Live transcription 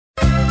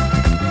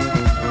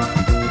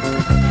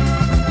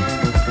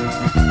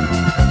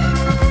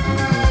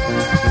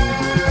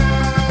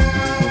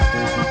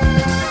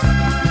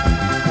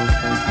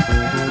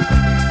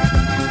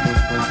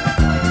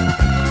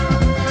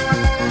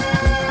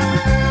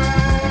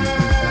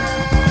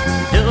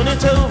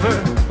it over,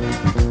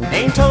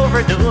 ain't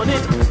overdoing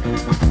it.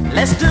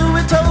 Let's do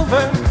it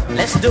over,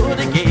 let's do it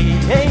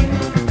again.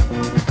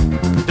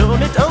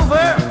 Doing it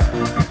over,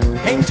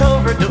 ain't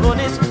overdoing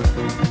it.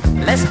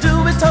 Let's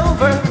do it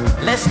over,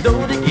 let's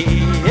do it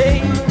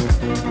again.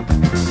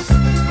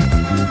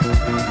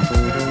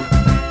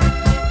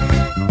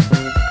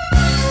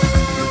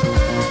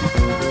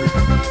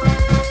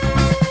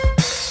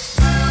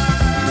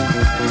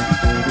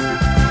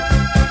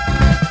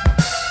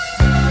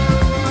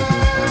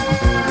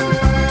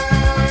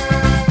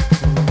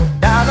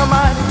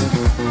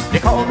 They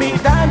call me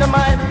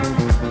dynamite.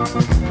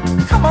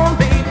 Come on,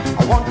 babe,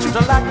 I want you to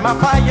light my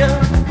fire.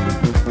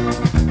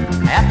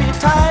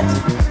 Appetite,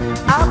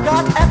 I've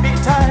got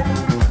appetite.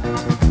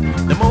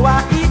 The more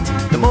I eat,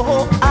 the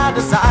more I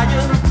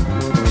desire.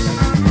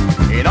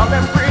 And all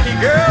them pretty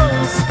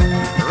girls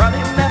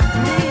running after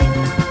me,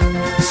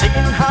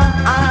 singing how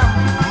I'm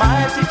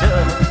mighty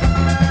tough.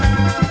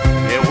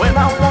 And when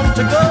I want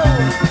to go,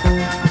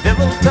 they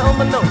will tell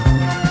me no.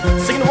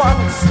 Singing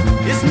once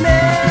is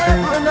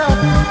never enough.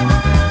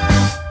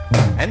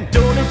 And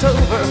doing it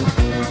over,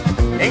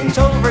 ain't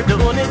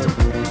overdoing it.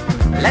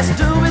 Let's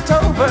do it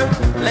over,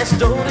 let's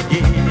do it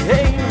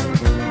again.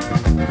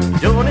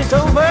 Doing it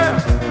over,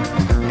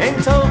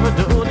 ain't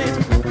overdoing it.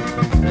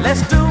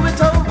 Let's do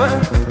it over,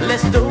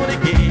 let's do it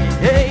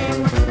again.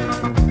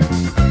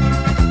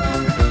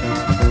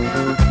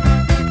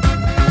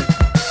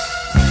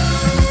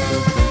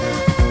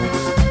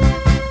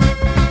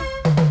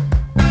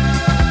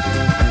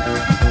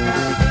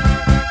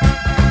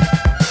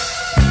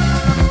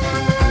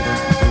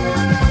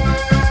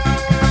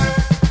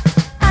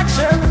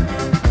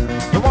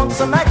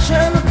 Some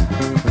action.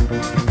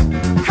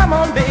 Come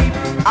on, babe,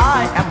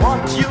 I am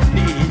what you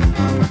need.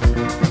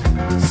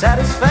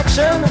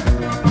 Satisfaction,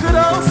 good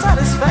old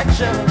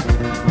satisfaction.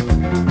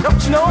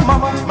 Don't you know,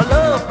 mama, my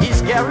love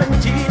is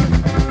guaranteed.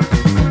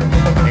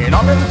 And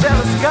all them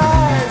jealous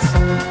guys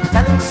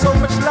telling so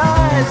much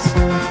lies,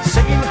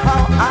 saying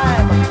how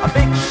I'm a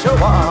big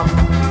show-off.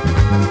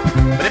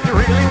 But if you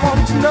really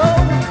want to know,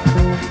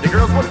 the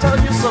girls will tell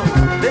you so.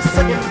 This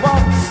second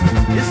once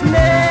is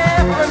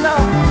never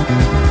enough.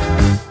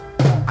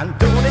 I'm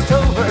doing it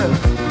over,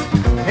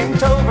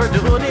 ain't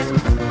overdoing it.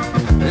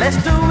 Let's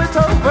do it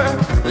over,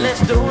 let's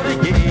do it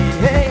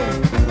again.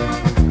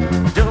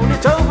 Doing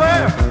it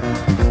over,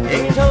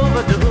 ain't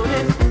overdoing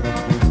it.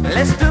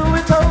 Let's do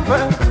it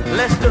over,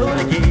 let's do it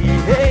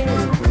again.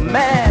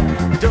 Man,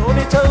 doing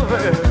it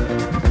over,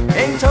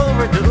 ain't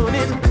overdoing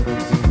it.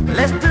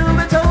 Let's do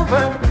it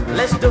over,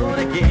 let's do it